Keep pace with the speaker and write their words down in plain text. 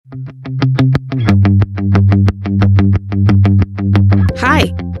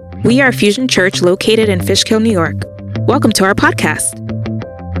Hi, we are Fusion Church located in Fishkill, New York. Welcome to our podcast.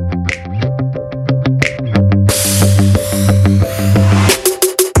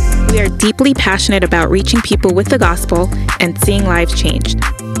 We are deeply passionate about reaching people with the gospel and seeing lives changed.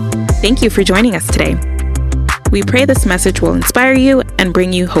 Thank you for joining us today. We pray this message will inspire you and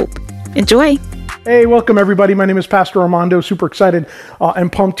bring you hope. Enjoy! Hey, welcome everybody. My name is Pastor Armando. Super excited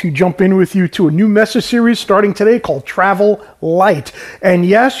and pumped to jump in with you to a new message series starting today called Travel Light. And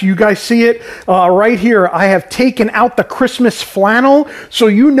yes, you guys see it right here. I have taken out the Christmas flannel, so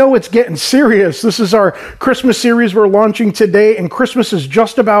you know it's getting serious. This is our Christmas series we're launching today, and Christmas is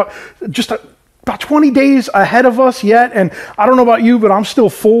just about 20 days ahead of us yet, and I don't know about you, but I'm still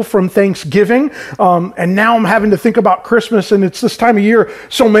full from Thanksgiving, and now I'm having to think about Christmas, and it's this time of year,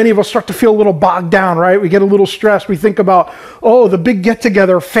 so many of us start to feel a little bogged down, right? We get a little stressed. We think about, the big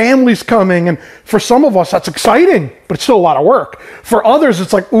get-together, family's coming, and for some of us, that's exciting, but it's still a lot of work. For others,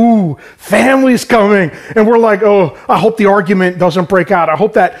 it's like, ooh, family's coming, and we're like, oh, I hope the argument doesn't break out. I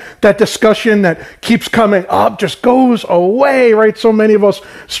hope that discussion that keeps coming up just goes away, right? So many of us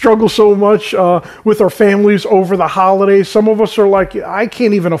struggle so much with our families over the holidays. Some of us are like, I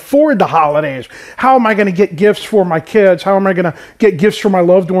can't even afford the holidays. How am I going to get gifts for my kids? How am I going to get gifts for my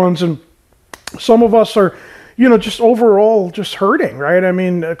loved ones? And some of us are, just overall just hurting, right? I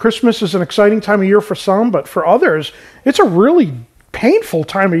mean, Christmas is an exciting time of year for some, but for others, it's a really painful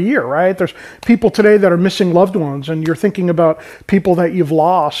time of year, right? There's people today that are missing loved ones, and you're thinking about people that you've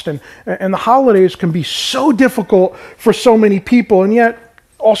lost, and the holidays can be so difficult for so many people, and yet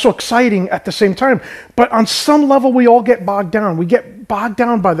also exciting at the same time. But on some level, we all get bogged down. We get bogged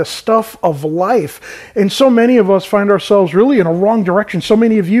down by the stuff of life. And so many of us find ourselves really in a wrong direction. So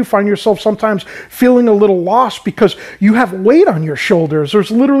many of you find yourself sometimes feeling a little lost because you have weight on your shoulders. There's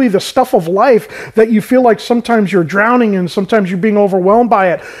literally the stuff of life that you feel like sometimes you're drowning in, sometimes you're being overwhelmed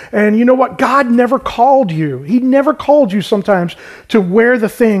by it. And you know what? God never called you. He never called you sometimes to wear the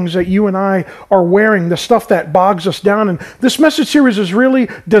things that you and I are wearing, the stuff that bogs us down. And this message series is really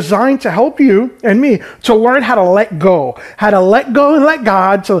designed to help you and me to learn how to let go and let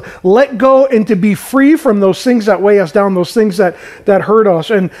God, to let go and to be free from those things that weigh us down, those things that hurt us.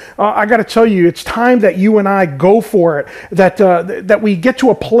 And I got to tell you, it's time that you and I go for it, that we get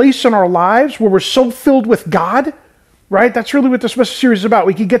to a place in our lives where we're so filled with God, right? That's really what this message series is about.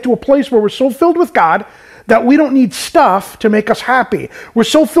 We can get to a place where we're so filled with God that we don't need stuff to make us happy. We're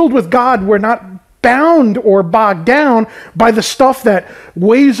so filled with God, we're not bound or bogged down by the stuff that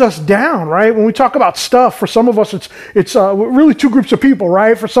weighs us down, right? When we talk about stuff, for some of us, it's really two groups of people,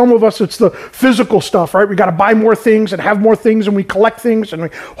 right? For some of us, it's the physical stuff, right? We got to buy more things and have more things, and we collect things and we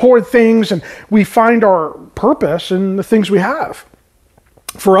hoard things, and we find our purpose in the things we have.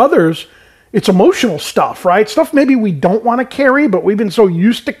 For others, it's emotional stuff, right? Stuff maybe we don't want to carry, but we've been so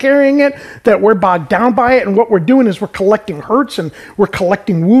used to carrying it that we're bogged down by it. And what we're doing is we're collecting hurts, and we're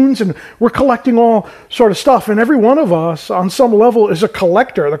collecting wounds, and we're collecting all sort of stuff. And every one of us on some level is a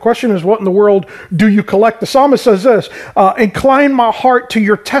collector. The question is, what in the world do you collect? The psalmist says this, incline my heart to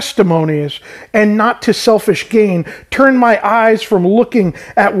your testimonies and not to selfish gain. Turn my eyes from looking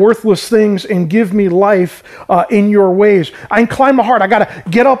at worthless things and give me life in your ways. I incline my heart. I got to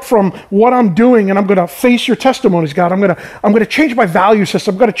get up from what I'm doing, and I'm going to face your testimonies, God. I'm going to change my value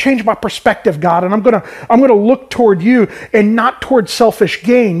system. I'm going to change my perspective, God, and I'm going to look toward you and not toward selfish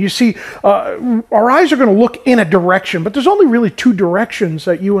gain. You see, our eyes are going to look in a direction, but there's only really two directions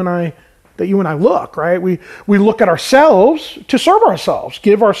that you and I look, right? We look at ourselves to serve ourselves,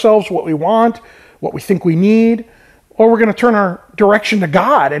 give ourselves what we want, what we think we need, or we're going to turn our direction to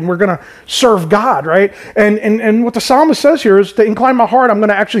God and we're going to serve God, right? And what the psalmist says here is to incline my heart. I'm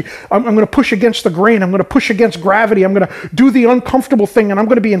going to push against the grain. I'm going to push against gravity. I'm going to do the uncomfortable thing, and I'm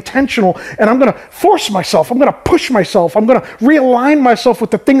going to be intentional, and I'm going to force myself. I'm going to push myself. I'm going to realign myself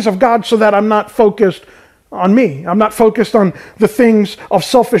with the things of God so that I'm not focused on me. I'm not focused on the things of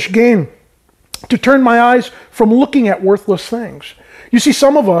selfish gain. To turn my eyes from looking at worthless things. You see,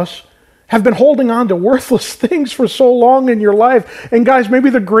 some of us have been holding on to worthless things for so long in your life. And guys, maybe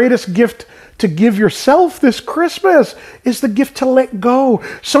the greatest gift to give yourself this Christmas is the gift to let go.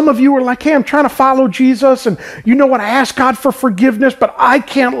 Some of you are like, hey, I'm trying to follow Jesus, and you know what? I ask God for forgiveness, but I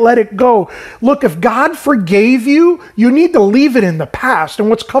can't let it go. Look, if God forgave you, you need to leave it in the past. And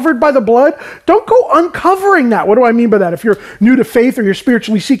what's covered by the blood, don't go uncovering that. What do I mean by that? If you're new to faith or you're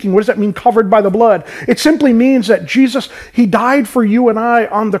spiritually seeking, what does that mean, covered by the blood? It simply means that Jesus, he died for you and I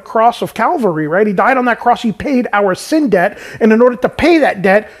on the cross of Calvary, right? He died on that cross. He paid our sin debt, and in order to pay that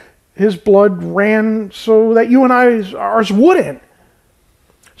debt, his blood ran so that you and ours wouldn't.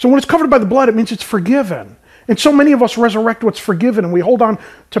 So when it's covered by the blood, it means it's forgiven. And so many of us resurrect what's forgiven, and we hold on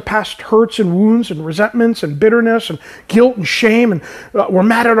to past hurts and wounds and resentments and bitterness and guilt and shame, and we're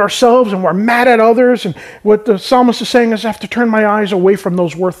mad at ourselves and we're mad at others. And what the psalmist is saying is I have to turn my eyes away from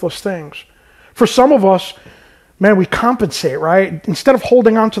those worthless things. For some of us, man, we compensate, right? Instead of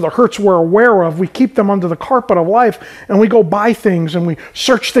holding on to the hurts we're aware of, we keep them under the carpet of life, and we go buy things and we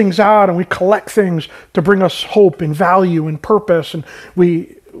search things out and we collect things to bring us hope and value and purpose, and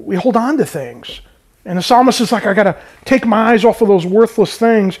we hold on to things. And the psalmist is like, I got to take my eyes off of those worthless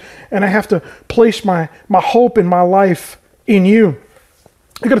things, and I have to place my hope in my life in you.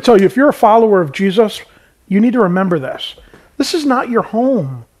 I got to tell you, if you're a follower of Jesus, you need to remember this. This is not your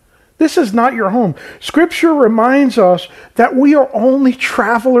home. This is not your home. Scripture reminds us that we are only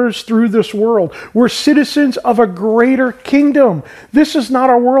travelers through this world. We're citizens of a greater kingdom. This is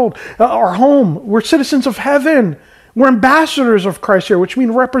not our world, our home. We're citizens of heaven. We're ambassadors of Christ here, which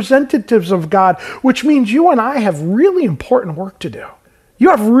means representatives of God, which means you and I have really important work to do. You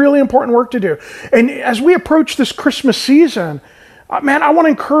have really important work to do. And as we approach this Christmas season, man, I want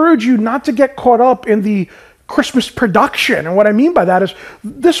to encourage you not to get caught up in the Christmas production. And what I mean by that is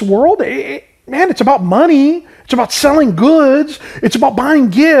this world, man, it's about money. It's about selling goods. It's about buying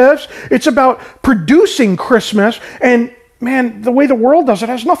gifts. It's about producing Christmas. And man, the way the world does it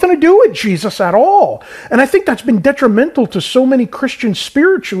has nothing to do with Jesus at all. And I think that's been detrimental to so many Christians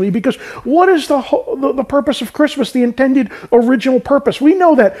spiritually, because what is the purpose of Christmas, the intended original purpose? We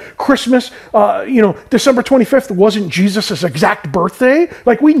know that Christmas, December 25th wasn't Jesus' exact birthday.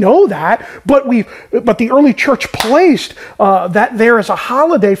 Like, we know that, but the early church placed that there as a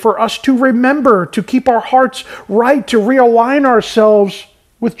holiday for us to remember, to keep our hearts right, to realign ourselves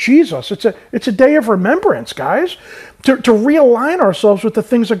with Jesus. It's a day of remembrance, guys. To realign ourselves with the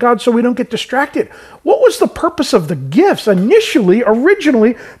things of God so we don't get distracted. What was the purpose of the gifts?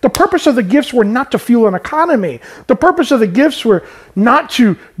 Originally, the purpose of the gifts were not to fuel an economy. The purpose of the gifts were not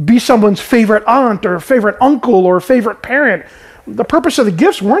to be someone's favorite aunt or favorite uncle or favorite parent. The purpose of the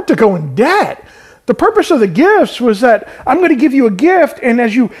gifts weren't to go in debt. The purpose of the gifts was that I'm going to give you a gift, and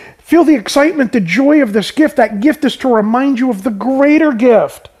as you feel the excitement, the joy of this gift, that gift is to remind you of the greater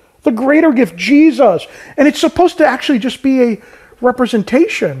gift. The greater gift, Jesus. And it's supposed to actually just be a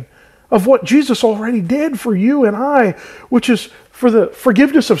representation of what Jesus already did for you and I, which is for the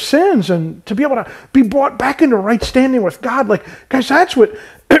forgiveness of sins and to be able to be brought back into right standing with God. Like, guys, that's what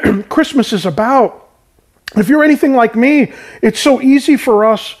Christmas is about. If you're anything like me, it's so easy for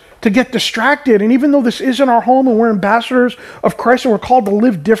us to get distracted. And even though this isn't our home and we're ambassadors of Christ and we're called to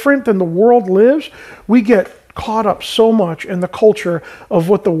live different than the world lives, we get caught up so much in the culture of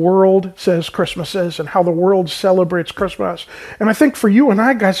what the world says Christmas is and how the world celebrates Christmas. And I think for you and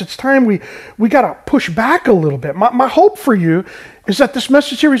I, guys, it's time we got to push back a little bit. My hope for you is that this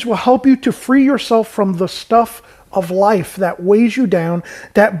message series will help you to free yourself from the stuff of life that weighs you down,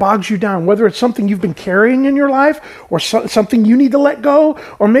 that bogs you down, whether it's something you've been carrying in your life or something you need to let go,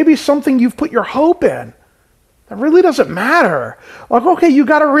 or maybe something you've put your hope in. It really doesn't matter. Like, okay, you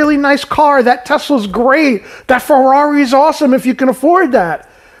got a really nice car. That Tesla's great. That Ferrari's awesome if you can afford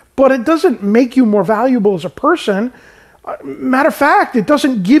that. But it doesn't make you more valuable as a person. Matter of fact, it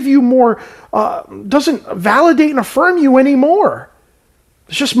doesn't give you more, doesn't validate and affirm you anymore.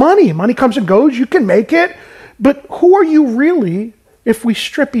 It's just money. Money comes and goes. You can make it. But who are you really if we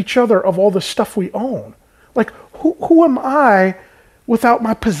strip each other of all the stuff we own? Like, who am I without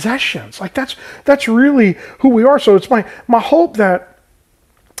my possessions? Like, that's really who we are. So it's my hope that,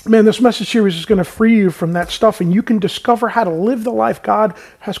 man, this message series is going to free you from that stuff, and you can discover how to live the life God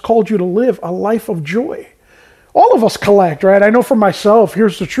has called you to live, a life of joy. All of us collect, right? I know for myself,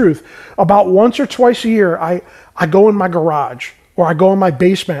 here's the truth. About once or twice a year, I go in my garage or I go in my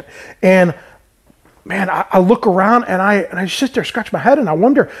basement, and man, I look around and I sit there, scratch my head, and I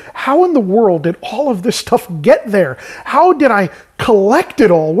wonder, how in the world did all of this stuff get there? How did I collect it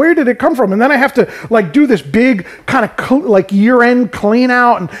all? Where did it come from? And then I have to do this big kind of year-end clean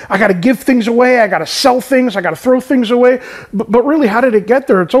out, and I got to give things away. I got to sell things. I got to throw things away. But really, how did it get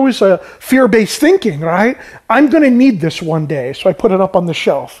there? It's always a fear-based thinking, right? I'm going to need this one day, so I put it up on the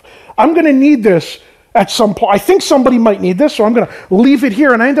shelf. I'm going to need this at some point. I think somebody might need this, so I'm going to leave it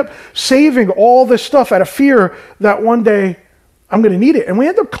here. And I end up saving all this stuff out of fear that one day I'm going to need it. And we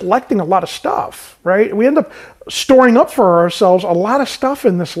end up collecting a lot of stuff, right? We end up storing up for ourselves a lot of stuff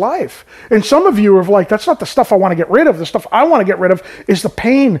in this life. And some of you are like, that's not the stuff I want to get rid of. The stuff I want to get rid of is the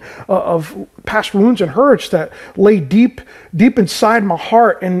pain of past wounds and hurts that lay deep inside my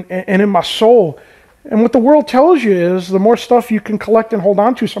heart and in my soul. And what the world tells you is the more stuff you can collect and hold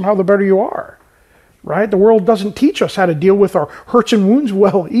on to, somehow the better you are. right? The world doesn't teach us how to deal with our hurts and wounds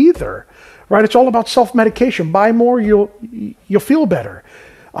well either, right? It's all about self-medication. Buy more, you'll feel better.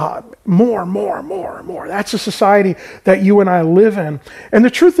 More. That's the society that you and I live in. And the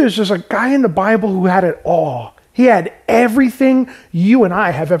truth is, there's a guy in the Bible who had it all. He had everything you and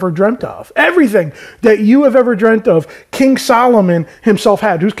I have ever dreamt of. Everything that you have ever dreamt of, King Solomon himself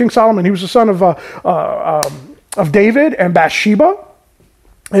had. Who's King Solomon? He was the son of David and Bathsheba.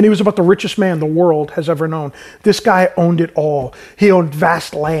 And he was about the richest man the world has ever known. This guy owned it all. He owned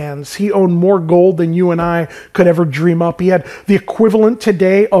vast lands. He owned more gold than you and I could ever dream up. He had the equivalent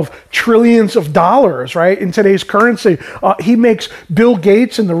today of trillions of dollars, right, in today's currency. He makes Bill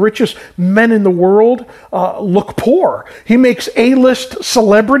Gates and the richest men in the world look poor. He makes A-list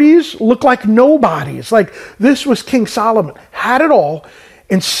celebrities look like nobodies. Like, this was King Solomon. Had it all,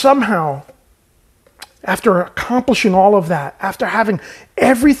 and somehow, after accomplishing all of that, after having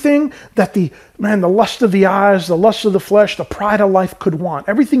everything that the lust of the eyes, the lust of the flesh, the pride of life could want,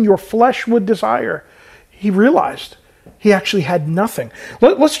 everything your flesh would desire, he realized he actually had nothing.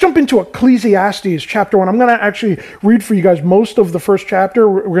 Let's jump into Ecclesiastes chapter 1. I'm going to actually read for you guys most of the first chapter.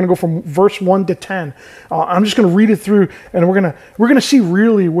 We're going to go from verse 1 to 10. I'm just going to read it through, and we're going to see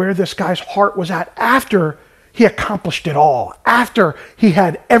really where this guy's heart was at after he accomplished it all. After he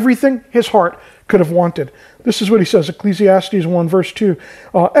had everything his heart could have wanted. This is what he says, Ecclesiastes 1, verse 2.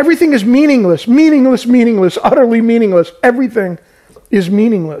 Everything is meaningless, utterly meaningless. Everything is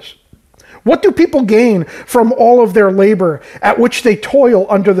meaningless. What do people gain from all of their labor at which they toil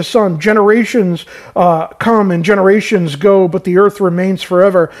under the sun? Generations come and generations go, but the earth remains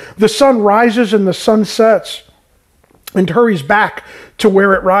forever. The sun rises and the sun sets and hurries back to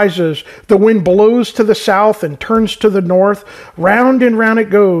where it rises. The wind blows to the south and turns to the north. Round and round it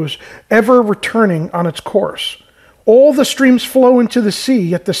goes, ever returning on its course. All the streams flow into the sea,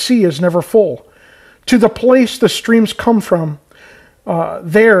 yet the sea is never full. To the place the streams come from,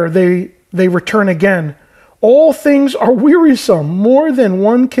 there they return again. All things are wearisome, more than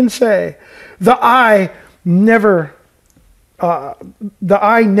one can say. The eye never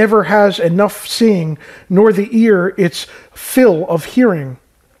has enough seeing, nor the ear its fill of hearing.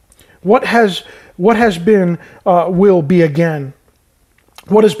 What has been will be again.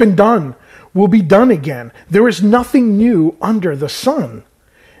 What has been done will be done again. There is nothing new under the sun.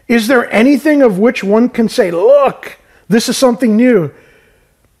 Is there anything of which one can say, look, this is something new?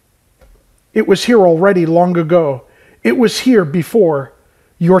 It was here already long ago. It was here before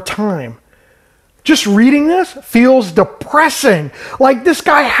your time. Just reading this feels depressing. Like this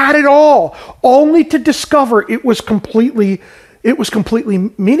guy had it all, only to discover it was completely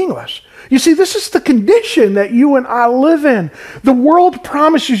meaningless. You see, this is the condition that you and I live in. The world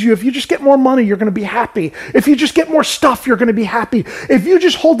promises you if you just get more money, you're going to be happy. If you just get more stuff, you're going to be happy. If you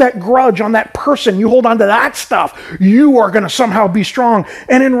just hold that grudge on that person, you hold on to that stuff, you are going to somehow be strong.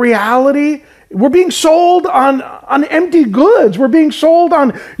 And in reality, we're being sold on empty goods. We're being sold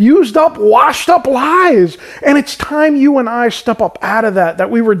on used up, washed up lies. And it's time you and I step up out of that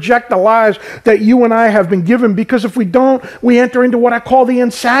we reject the lies that you and I have been given. Because if we don't, we enter into what I call the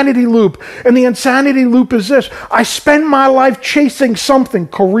insanity loop. And the insanity loop is this: I spend my life chasing something,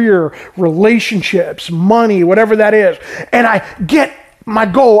 career, relationships, money, whatever that is. And I get my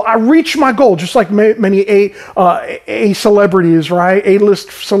goal, I reach my goal, just like many A celebrities, right? A-list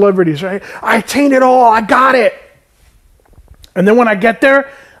celebrities, right? I attain it all, I got it. And then when I get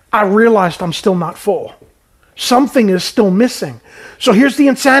there, I realized I'm still not full. Something is still missing. So here's the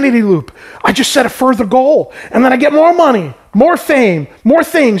insanity loop. I just set a further goal, and then I get more money, more fame, more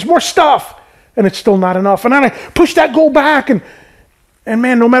things, more stuff, and it's still not enough. And then I push that goal back, and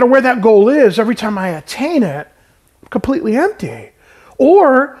man, no matter where that goal is, every time I attain it, I'm completely empty.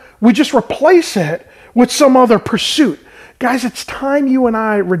 Or we just replace it with some other pursuit. Guys, it's time you and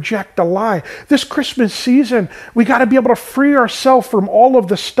I reject the lie. This Christmas season, we got to be able to free ourselves from all of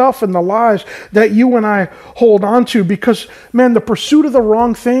the stuff and the lies that you and I hold on to, because, man, the pursuit of the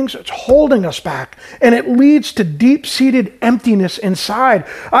wrong things, it's holding us back, and it leads to deep-seated emptiness inside.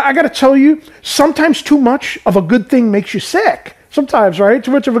 I got to tell you, sometimes too much of a good thing makes you sick. Sometimes, right?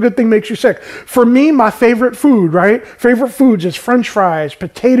 Too much of a good thing makes you sick. For me, my favorite food, right? Favorite foods is French fries,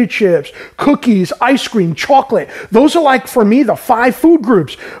 potato chips, cookies, ice cream, chocolate. Those are like, for me, the 5 food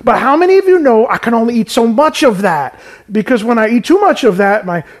groups. But how many of you know I can only eat so much of that? Because when I eat too much of that,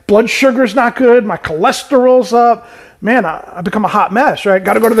 my blood sugar's not good, my cholesterol's up. Man, I become a hot mess, right?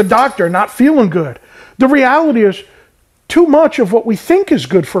 Got to go to the doctor, not feeling good. The reality is, too much of what we think is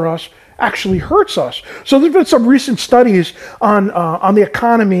good for us actually hurts us. So there's been some recent studies on the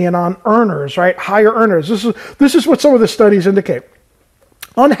economy and on earners, right? Higher earners. This is what some of the studies indicate.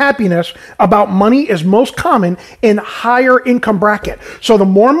 Unhappiness about money is most common in higher income bracket. So the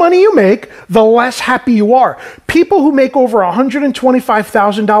more money you make, the less happy you are. People who make over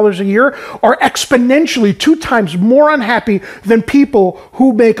 $125,000 a year are exponentially 2 times more unhappy than people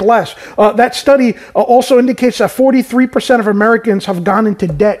who make less. That study also indicates that 43% of Americans have gone into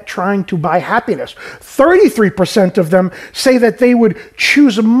debt trying to buy happiness. 33% of them say that they would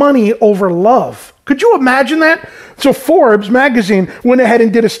choose money over love. Could you imagine that? So Forbes magazine went ahead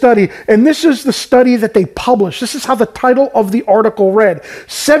and did a study, and this is the study that they published. This is how the title of the article read.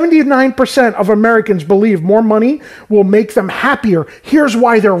 79% of Americans believe more money will make them happier. Here's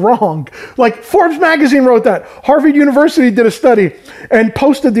why they're wrong. Like Forbes magazine wrote that. Harvard University did a study and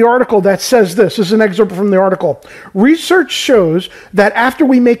posted the article that says this. This is an excerpt from the article. Research shows that after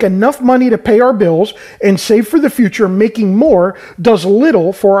we make enough money to pay our bills and save for the future, making more does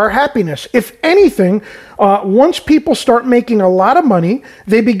little for our happiness. If anything, once people start making a lot of money,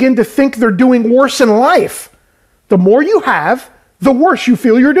 they begin to think they're doing worse in life. The more you have, the worse you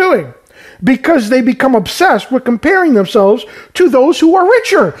feel you're doing, because they become obsessed with comparing themselves to those who are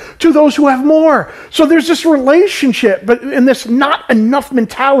richer, to those who have more. So there's this relationship, but in this not enough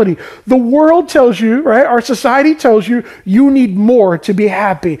mentality. The world tells you, right? Our society tells you, you need more to be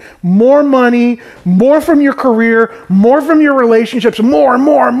happy. More money, more from your career, more from your relationships, more.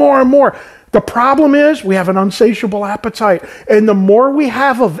 The problem is we have an insatiable appetite, and the more we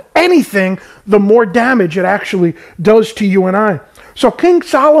have of anything, the more damage it actually does to you and I. So King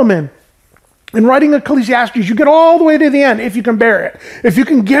Solomon, in writing Ecclesiastes, you get all the way to the end if you can bear it. If you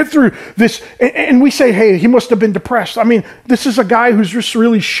can get through this, and we say, hey, he must have been depressed. I mean, this is a guy who's just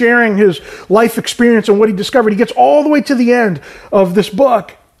really sharing his life experience and what he discovered. He gets all the way to the end of this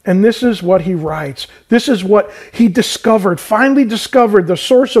book, and this is what he writes. This is what he discovered, finally discovered the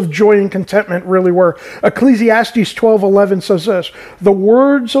source of joy and contentment really were. Ecclesiastes 12:11 says this, the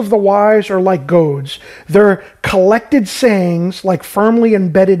words of the wise are like goads. They're collected sayings like firmly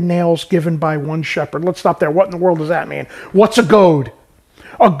embedded nails given by one shepherd. Let's stop there. What in the world does that mean? What's a goad?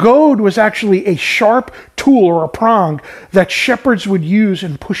 A goad was actually a sharp tool or a prong that shepherds would use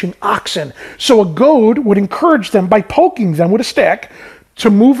in pushing oxen. So a goad would encourage them by poking them with a stick to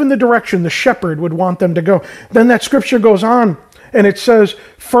move in the direction the shepherd would want them to go. Then that scripture goes on and it says,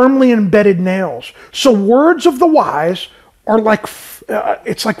 firmly embedded nails. So words of the wise are like,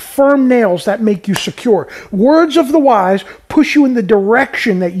 it's like firm nails that make you secure. Words of the wise push you in the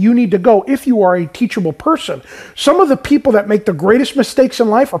direction that you need to go if you are a teachable person. Some of the people that make the greatest mistakes in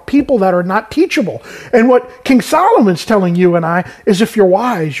life are people that are not teachable. And what King Solomon's telling you and I is if you're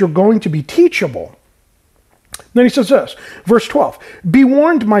wise, you're going to be teachable. Then he says this, verse 12, be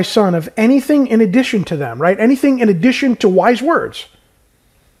warned, my son, of anything in addition to them, right? Anything in addition to wise words.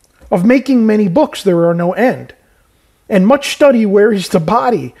 Of making many books, there are no end. And much study wearies the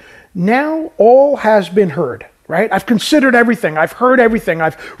body. Now all has been heard, right? I've considered everything. I've heard everything.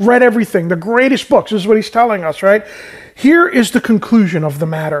 I've read everything. The greatest books, this is what he's telling us, right? Here is the conclusion of the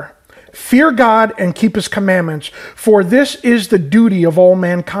matter. Fear God and keep his commandments, for this is the duty of all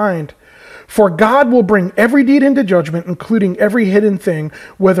mankind. For God will bring every deed into judgment, including every hidden thing,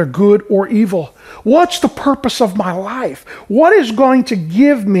 whether good or evil. What's the purpose of my life? What is going to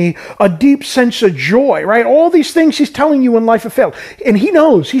give me a deep sense of joy, right? All these things he's telling you in life have failed. And he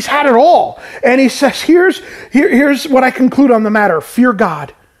knows, he's had it all. And he says, here's what I conclude on the matter. Fear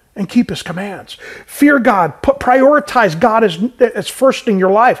God and keep his commands. Fear God. Prioritize God as first in your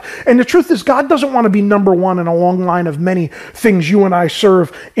life. And the truth is, God doesn't want to be number one in a long line of many things you and I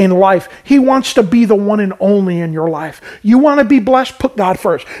serve in life. He wants to be the one and only in your life. You want to be blessed? Put God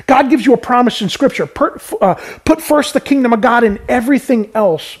first. God gives you a promise in Scripture. Put first the kingdom of God, and everything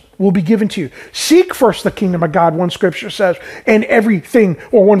else will be given to you. Seek first the kingdom of God, one scripture says, and everything,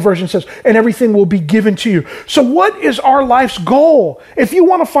 or one version says, and everything will be given to you. So what is our life's goal? If you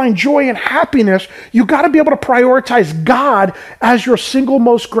want to find joy and happiness, you got to be able to prioritize God as your single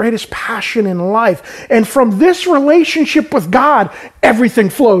most greatest passion in life. And from this relationship with God,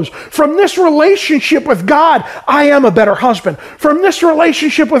 everything flows. From this relationship with God, I am a better husband. From this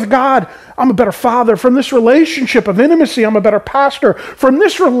relationship with God, I'm a better father. From this relationship of intimacy, I'm a better pastor. From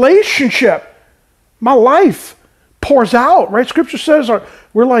this relationship, my life pours out, right? Scripture says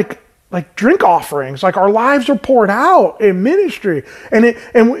we're like drink offerings, like our lives are poured out in ministry.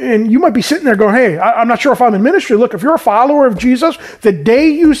 And you might be sitting there going, hey, I'm not sure if I'm in ministry. Look, if you're a follower of Jesus, the day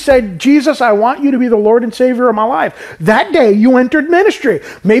you said, Jesus, I want you to be the Lord and Savior of my life, that day you entered ministry.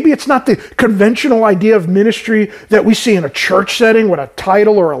 Maybe it's not the conventional idea of ministry that we see in a church setting with a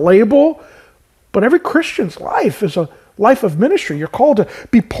title or a label, but every Christian's life is a life of ministry. You're called to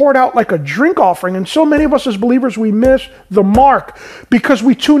be poured out like a drink offering. And so many of us as believers, we miss the mark because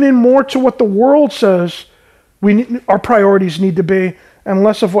we tune in more to what the world says our priorities need to be and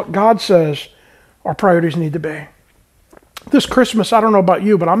less of what God says our priorities need to be. This Christmas, I don't know about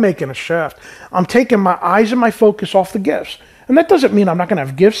you, but I'm making a shift. I'm taking my eyes and my focus off the gifts. And that doesn't mean I'm not going to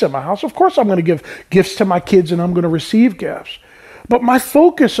have gifts at my house. Of course I'm going to give gifts to my kids and I'm going to receive gifts. But my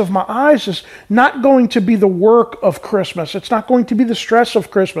focus of my eyes is not going to be the work of Christmas. It's not going to be the stress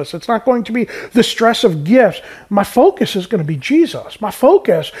of Christmas. It's not going to be the stress of gifts. My focus is going to be Jesus. My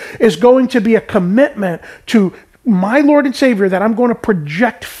focus is going to be a commitment to my Lord and Savior, that I'm going to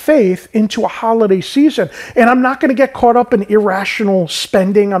project faith into a holiday season. And I'm not going to get caught up in irrational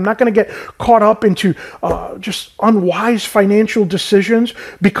spending. I'm not going to get caught up into just unwise financial decisions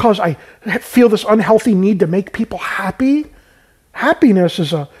because I feel this unhealthy need to make people happy. Happiness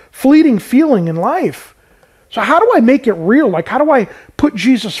is a fleeting feeling in life. So how do I make it real? Like, how do I put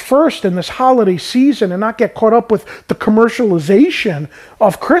Jesus first in this holiday season and not get caught up with the commercialization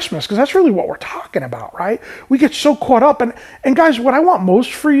of Christmas? Because that's really what we're talking about, right? We get so caught up. And guys, what I want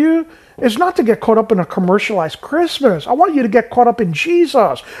most for you is not to get caught up in a commercialized Christmas. I want you to get caught up in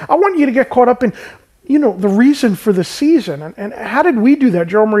Jesus. I want you to get caught up in, the reason for the season. And how did we do that,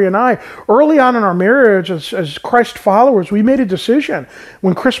 Joe Marie and I? Early on in our marriage as Christ followers, we made a decision.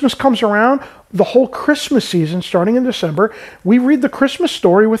 When Christmas comes around, the whole Christmas season, starting in December, we read the Christmas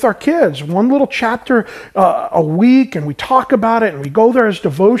story with our kids. One little chapter a week, and we talk about it, and we go there as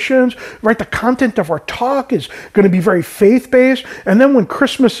devotions, right? The content of our talk is going to be very faith-based. And then when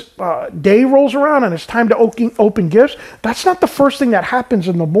Christmas Day rolls around and it's time to open gifts, that's not the first thing that happens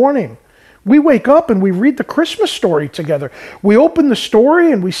in the morning. We wake up and we read the Christmas story together. We open the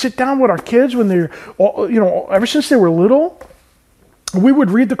story and we sit down with our kids when they're, ever since they were little, we would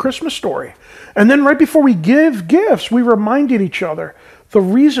read the Christmas story. And then right before we give gifts, we reminded each other the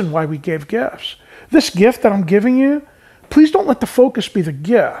reason why we gave gifts. This gift that I'm giving you, please don't let the focus be the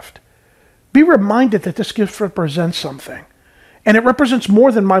gift. Be reminded that this gift represents something. And it represents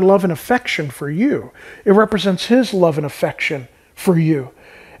more than my love and affection for you. It represents His love and affection for you.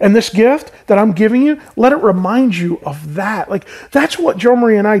 And this gift that I'm giving you, let it remind you of that. Like, that's what Joe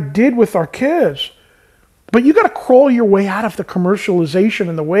Marie and I did with our kids. But you got to crawl your way out of the commercialization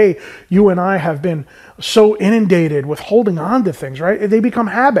and the way you and I have been so inundated with holding on to things, right? They become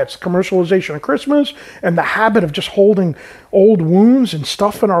habits, commercialization of Christmas and the habit of just holding old wounds and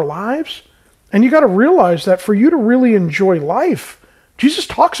stuff in our lives. And you got to realize that for you to really enjoy life, Jesus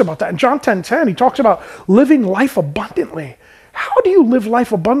talks about that. In John 10:10, He talks about living life abundantly. How do you live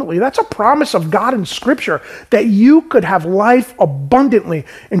life abundantly? That's a promise of God in Scripture, that you could have life abundantly.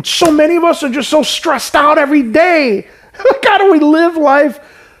 And so many of us are just so stressed out every day. How do we live life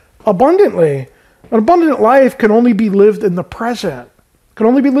abundantly? An abundant life can only be lived in the present. Can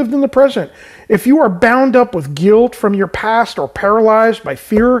only be lived in the present. If you are bound up with guilt from your past or paralyzed by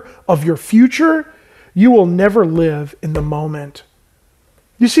fear of your future, you will never live in the moment.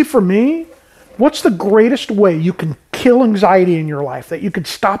 You see, for me, what's the greatest way you can kill anxiety in your life, that you could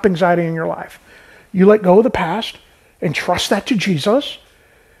stop anxiety in your life? You let go of the past and trust that to Jesus,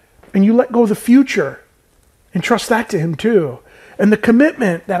 and you let go of the future and trust that to Him too. And the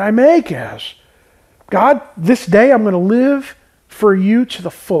commitment that I make is, God, this day I'm going to live for you to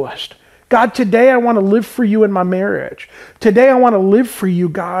the fullest. God, today I want to live for you in my marriage. Today I want to live for you,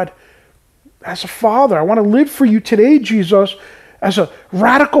 God, as a father. I want to live for you today, Jesus, as a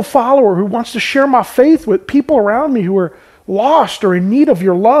radical follower who wants to share my faith with people around me who are lost or in need of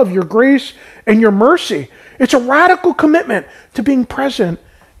your love, your grace, and your mercy. It's a radical commitment to being present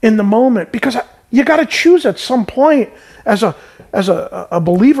in the moment, because you got to choose at some point as a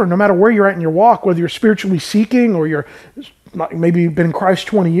believer, no matter where you're at in your walk, whether you're spiritually seeking or you're maybe been in Christ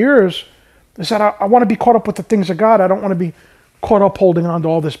 20 years, is that I want to be caught up with the things of God. I don't want to be caught up holding on to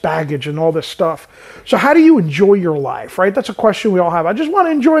all this baggage and all this stuff. So how do you enjoy your life, right? That's a question we all have. I just want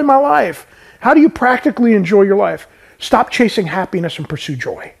to enjoy my life. How do you practically enjoy your life? Stop chasing happiness and pursue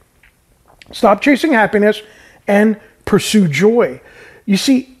joy. Stop chasing happiness and pursue joy. You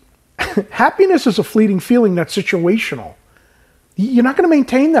see, happiness is a fleeting feeling that's situational. You're not going to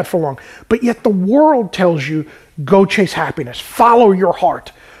maintain that for long. But yet the world tells you, go chase happiness. Follow your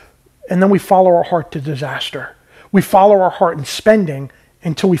heart. And then we follow our heart to disaster. We follow our heart in spending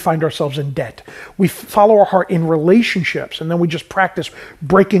until we find ourselves in debt. We follow our heart in relationships, and then we just practice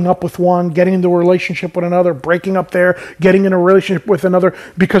breaking up with one, getting into a relationship with another, breaking up there, getting in a relationship with another,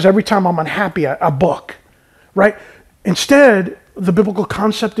 because every time I'm unhappy, I book, right? Instead, the biblical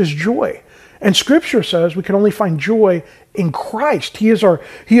concept is joy. And Scripture says we can only find joy in Christ. He is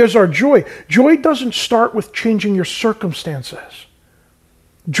our joy. Joy doesn't start with changing your circumstances.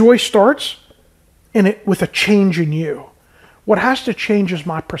 Joy starts with a change in you. What has to change is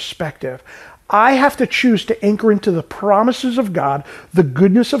my perspective. I have to choose to anchor into the promises of God, the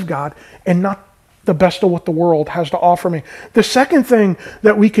goodness of God, and not the best of what the world has to offer me. The second thing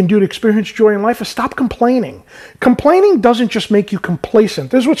that we can do to experience joy in life is stop complaining. Complaining doesn't just make you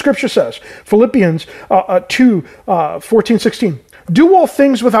complacent. This is what Scripture says. Philippians 2, 14, 16. Do all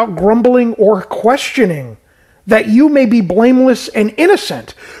things without grumbling or questioning, that you may be blameless and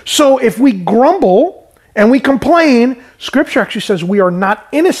innocent. So if we grumble and we complain, Scripture actually says we are not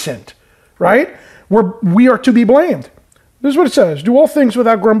innocent, right? We are to be blamed. This is what it says. Do all things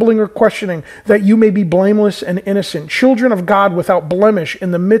without grumbling or questioning, that you may be blameless and innocent, children of God without blemish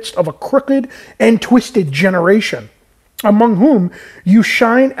in the midst of a crooked and twisted generation, among whom you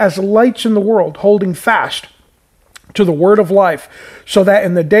shine as lights in the world, holding fast to the word of life, so that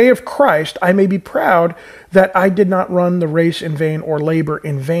in the day of Christ I may be proud that I did not run the race in vain or labor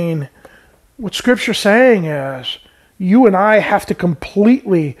in vain. What Scripture's saying is, you and I have to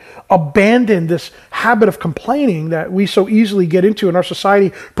completely abandon this habit of complaining that we so easily get into and our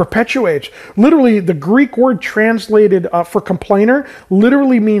society perpetuates. Literally, the Greek word translated for complainer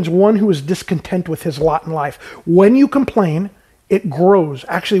literally means one who is discontent with his lot in life. When you complain, it grows.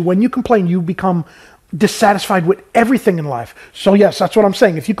 Actually, when you complain, you become dissatisfied with everything in life. So yes, that's what I'm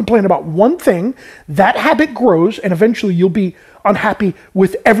saying. If you complain about one thing, that habit grows and eventually you'll be unhappy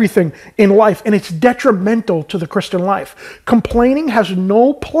with everything in life. And it's detrimental to the Christian life. Complaining has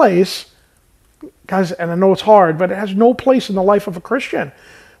no place, guys, and I know it's hard, but it has no place in the life of a Christian.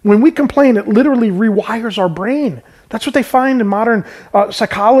 When we complain, it literally rewires our brain. That's what they find in modern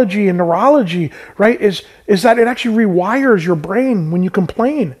psychology and neurology, right? Is that it actually rewires your brain when you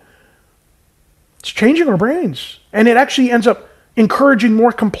complain. It's changing our brains. And it actually ends up encouraging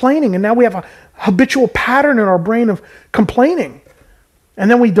more complaining. And now we have a habitual pattern in our brain of complaining. And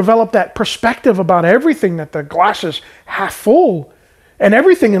then we develop that perspective about everything, that the glass is half full. And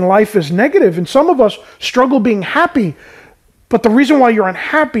everything in life is negative. And some of us struggle being happy. But the reason why you're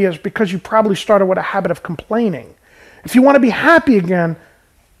unhappy is because you probably started with a habit of complaining. If you want to be happy again,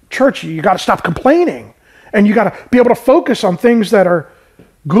 church, you got to stop complaining. And you got to be able to focus on things that are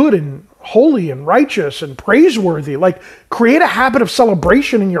good and holy and righteous and praiseworthy. Like, create a habit of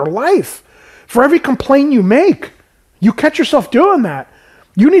celebration in your life. For every complaint you make, you catch yourself doing that.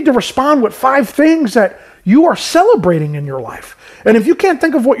 You need to respond with 5 things that you are celebrating in your life. And if you can't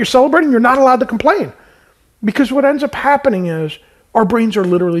think of what you're celebrating, you're not allowed to complain. Because what ends up happening is our brains are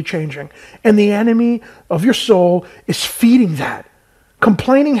literally changing. And the enemy of your soul is feeding that.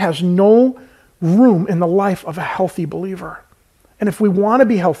 Complaining has no room in the life of a healthy believer. And if we want to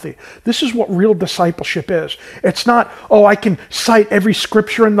be healthy, this is what real discipleship is. It's not, oh, I can cite every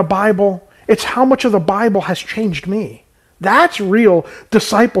scripture in the Bible. It's how much of the Bible has changed me. That's real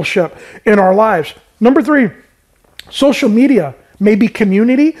discipleship in our lives. Number 3, social media may be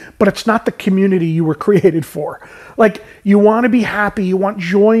community, but it's not the community you were created for. Like, you want to be happy, you want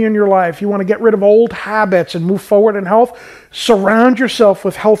joy in your life, you want to get rid of old habits and move forward in health. Surround yourself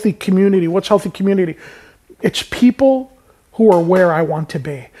with healthy community. What's healthy community? It's people who are where I want to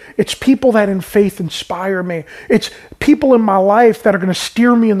be. It's people that in faith inspire me. It's people in my life that are going to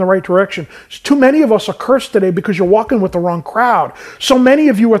steer me in the right direction. Too many of us are cursed today because you're walking with the wrong crowd. So many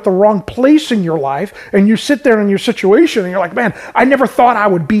of you are at the wrong place in your life, and you sit there in your situation and you're like, man, I never thought I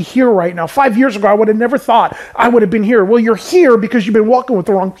would be here right now. 5 years ago, I would have never thought I would have been here. Well, you're here because you've been walking with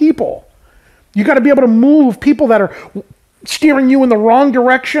the wrong people. You got to be able to move people that are steering you in the wrong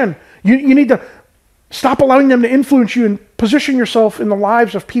direction. You need to stop allowing them to influence you and position yourself in the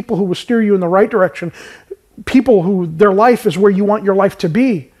lives of people who will steer you in the right direction, people who their life is where you want your life to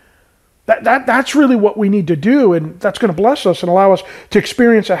be. That's really what we need to do, and that's going to bless us and allow us to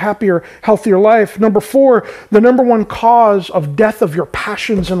experience a happier, healthier life. Number 4, the number 1 cause of death of your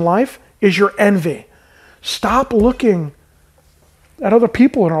passions in life is your envy. Stop looking at other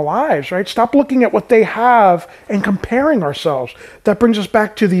people in our lives, right? Stop looking at what they have and comparing ourselves. That brings us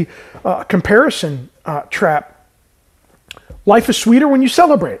back to the comparison trap. Life is sweeter when you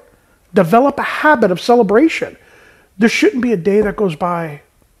celebrate. Develop a habit of celebration. There shouldn't be a day that goes by,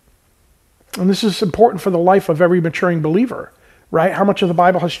 and this is important for the life of every maturing believer, right? How much of the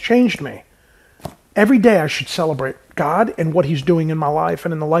Bible has changed me. Every day I should celebrate God and what He's doing in my life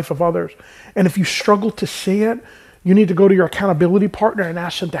and in the life of others. And if you struggle to see it, you need to go to your accountability partner and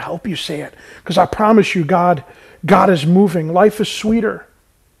ask them to help you see it. Because I promise you, God is moving. Life is sweeter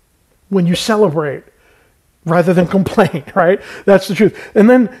when you celebrate. rather than complain, right? That's the truth. And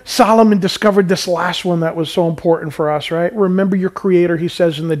then Solomon discovered this last one that was so important for us, right? Remember your Creator, he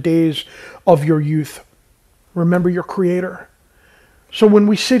says, in the days of your youth. Remember your Creator. So when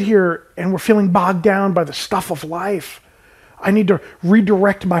we sit here and we're feeling bogged down by the stuff of life, I need to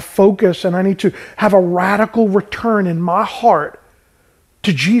redirect my focus, and I need to have a radical return in my heart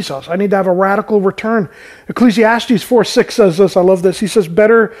to Jesus. I need to have a radical return. Ecclesiastes 4:6 says this. I love this. He says,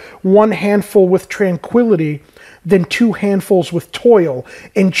 better one handful with tranquility than two handfuls with toil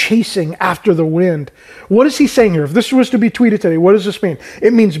and chasing after the wind. What is he saying here? If this was to be tweeted today, what does this mean?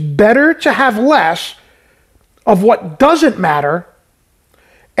 It means better to have less of what doesn't matter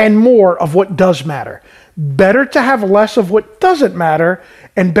and more of what does matter. Better to have less of what doesn't matter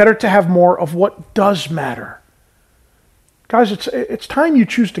and better to have more of what does matter. Guys, it's time you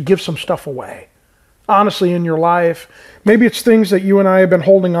choose to give some stuff away. Honestly, in your life. Maybe it's things that you and I have been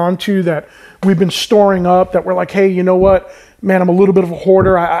holding on to, that we've been storing up, that we're like, hey, you know what? Man, I'm a little bit of a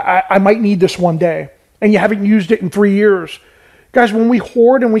hoarder. I might need this one day. And you haven't used it in 3 years. Guys, when we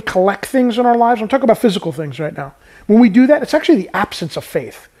hoard and we collect things in our lives, I'm talking about physical things right now. When we do that, it's actually the absence of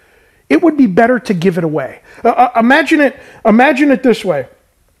faith. It would be better to give it away. Imagine it this way,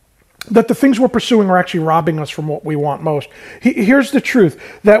 that the things we're pursuing are actually robbing us from what we want most. Here's the truth,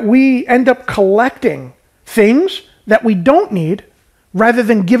 that we end up collecting things that we don't need rather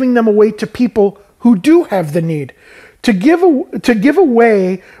than giving them away to people who do have the need. To give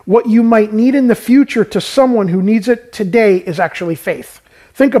away what you might need in the future to someone who needs it today is actually faith.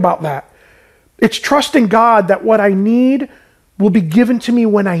 Think about that. It's trusting God that what I need will be given to me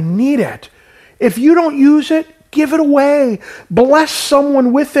when I need it. If you don't use it, give it away. Bless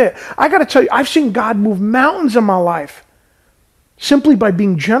someone with it. I got to tell you, I've seen God move mountains in my life simply by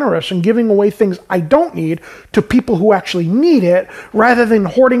being generous and giving away things I don't need to people who actually need it, rather than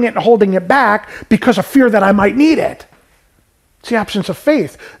hoarding it and holding it back because of fear that I might need it. It's the absence of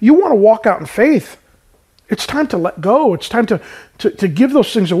faith. You want to walk out in faith. It's time to let go. It's time to give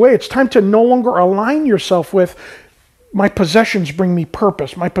those things away. It's time to no longer align yourself with, my possessions bring me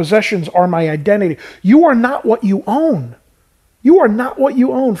purpose. My possessions are my identity. You are not what you own. You are not what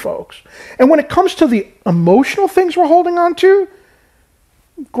you own, folks. And when it comes to the emotional things we're holding on to,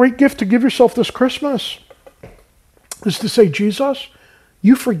 great gift to give yourself this Christmas is to say, Jesus,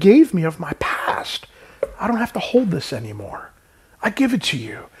 you forgave me of my past. I don't have to hold this anymore. I give it to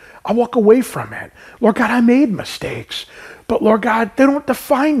you. I walk away from it. Lord God, I made mistakes. But Lord God, they don't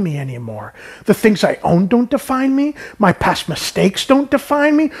define me anymore. The things I own don't define me. My past mistakes don't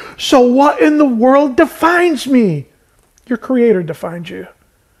define me. So what in the world defines me? Your Creator defines you.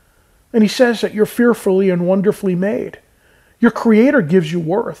 And he says that you're fearfully and wonderfully made. Your Creator gives you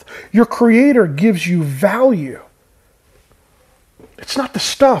worth. Your Creator gives you value. It's not the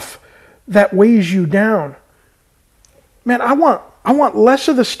stuff that weighs you down. Man, I want less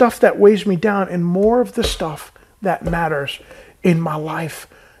of the stuff that weighs me down and more of the stuff that matters in my life.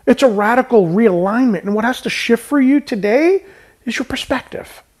 It's a radical realignment. And what has to shift for you today is your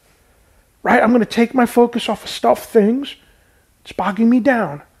perspective. Right? I'm going to take my focus off of stuff, things. It's bogging me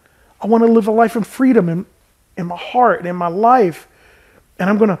down. I want to live a life in freedom in my heart and in my life. And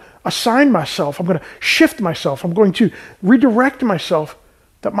I'm going to assign myself. I'm going to shift myself. I'm going to redirect myself,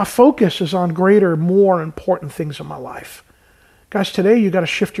 that my focus is on greater, more important things in my life. Guys, today you got to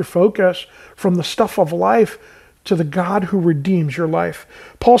shift your focus from the stuff of life to the God who redeems your life.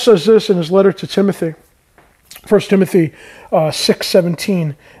 Paul says this in his letter to Timothy, 1 Timothy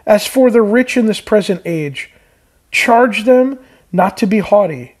 6:17. As for the rich in this present age, charge them not to be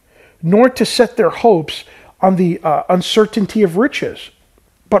haughty, nor to set their hopes on the uncertainty of riches,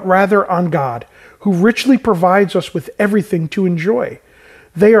 but rather on God, who richly provides us with everything to enjoy.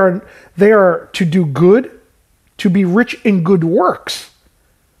 They are to do good, to be rich in good works,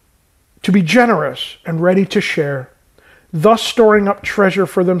 to be generous and ready to share, thus storing up treasure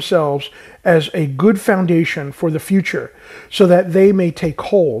for themselves as a good foundation for the future, so that they may take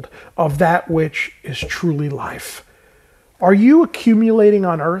hold of that which is truly life. Are you accumulating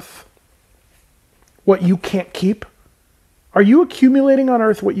on earth what you can't keep? Are you accumulating on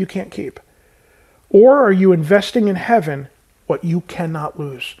earth what you can't keep? Or are you investing in heaven what you cannot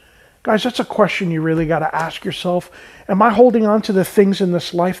lose? Guys, that's a question you really got to ask yourself. Am I holding on to the things in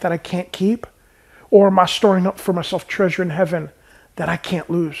this life that I can't keep? Or am I storing up for myself treasure in heaven that I can't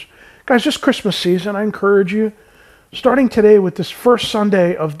lose? Guys, this Christmas season, I encourage you, starting today with this first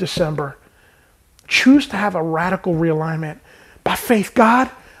Sunday of December, choose to have a radical realignment. By faith, God,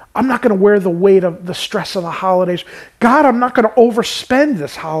 I'm not going to wear the weight of the stress of the holidays. God, I'm not going to overspend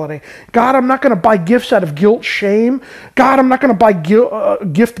this holiday. God, I'm not going to buy gifts out of guilt, shame. God, I'm not going to buy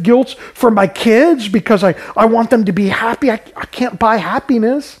gift guilts for my kids because I want them to be happy. I can't buy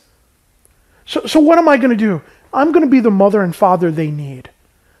happiness. So what am I going to do? I'm going to be the mother and father they need.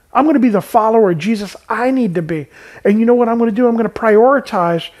 I'm going to be the follower of Jesus I need to be. And you know what I'm going to do? I'm going to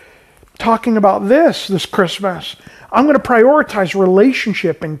prioritize talking about this Christmas. I'm going to prioritize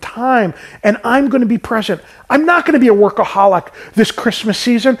relationship and time, and I'm going to be present. I'm not going to be a workaholic this Christmas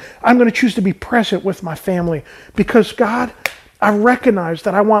season. I'm going to choose to be present with my family because, God, I recognize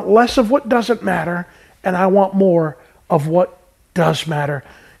that I want less of what doesn't matter, and I want more of what does matter.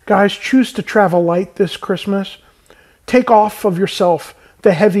 Guys, choose to travel light this Christmas. Take off of yourself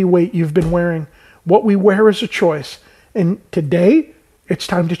the heavy weight you've been wearing. What we wear is a choice, and today, it's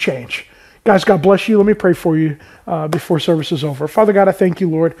time to change. Guys, God bless you. Let me pray for you before service is over. Father God, I thank you,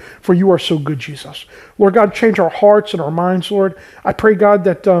 Lord, for you are so good, Jesus. Lord God, change our hearts and our minds, Lord. I pray, God,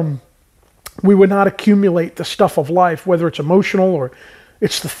 that we would not accumulate the stuff of life, whether it's emotional or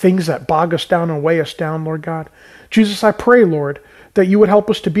it's the things that bog us down and weigh us down, Lord God. Jesus, I pray, Lord, that you would help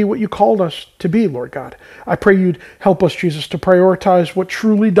us to be what you called us to be, Lord God. I pray you'd help us, Jesus, to prioritize what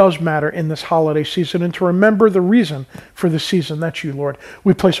truly does matter in this holiday season and to remember the reason for this season. That's you, Lord.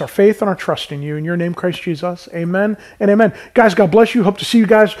 We place our faith and our trust in you. In your name, Christ Jesus, amen and amen. Guys, God bless you. Hope to see you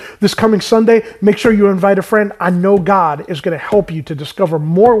guys this coming Sunday. Make sure you invite a friend. I know God is going to help you to discover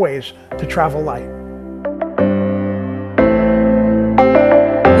more ways to travel light.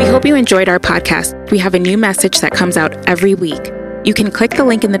 We hope you enjoyed our podcast. We have a new message that comes out every week. You can click the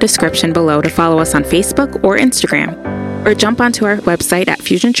link in the description below to follow us on Facebook or Instagram, or jump onto our website at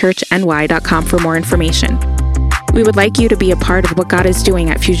fusionchurchny.com for more information. We would like you to be a part of what God is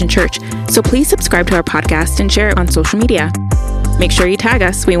doing at Fusion Church, so please subscribe to our podcast and share it on social media. Make sure you tag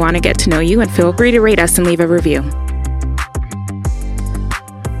us. We want to get to know you, and feel free to rate us and leave a review.